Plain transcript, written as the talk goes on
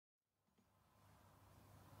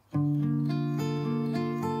I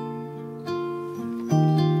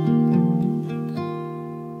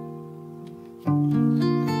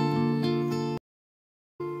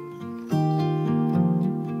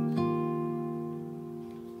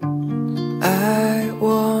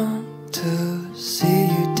want to see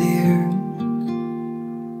you, dear,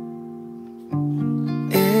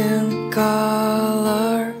 in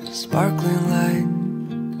color, sparkling light.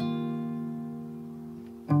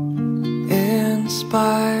 In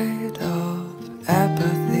spite of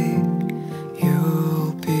apathy,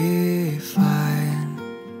 you'll be fine.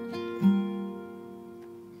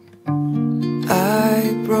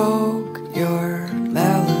 I broke your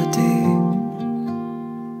melody.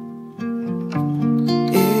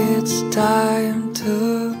 It's time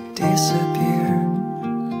to disappear.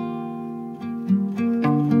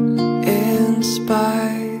 In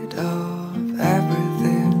spite of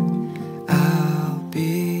everything, I'll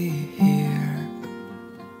be here.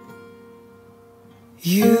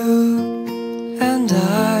 You and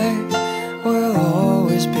I will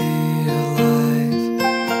always be alive.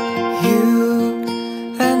 You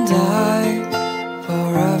and I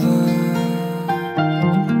forever.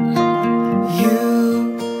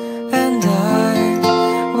 You and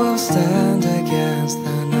I will stand against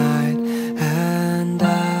the night, and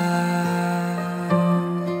I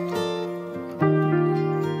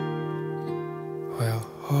will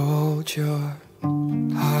hold your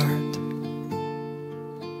heart.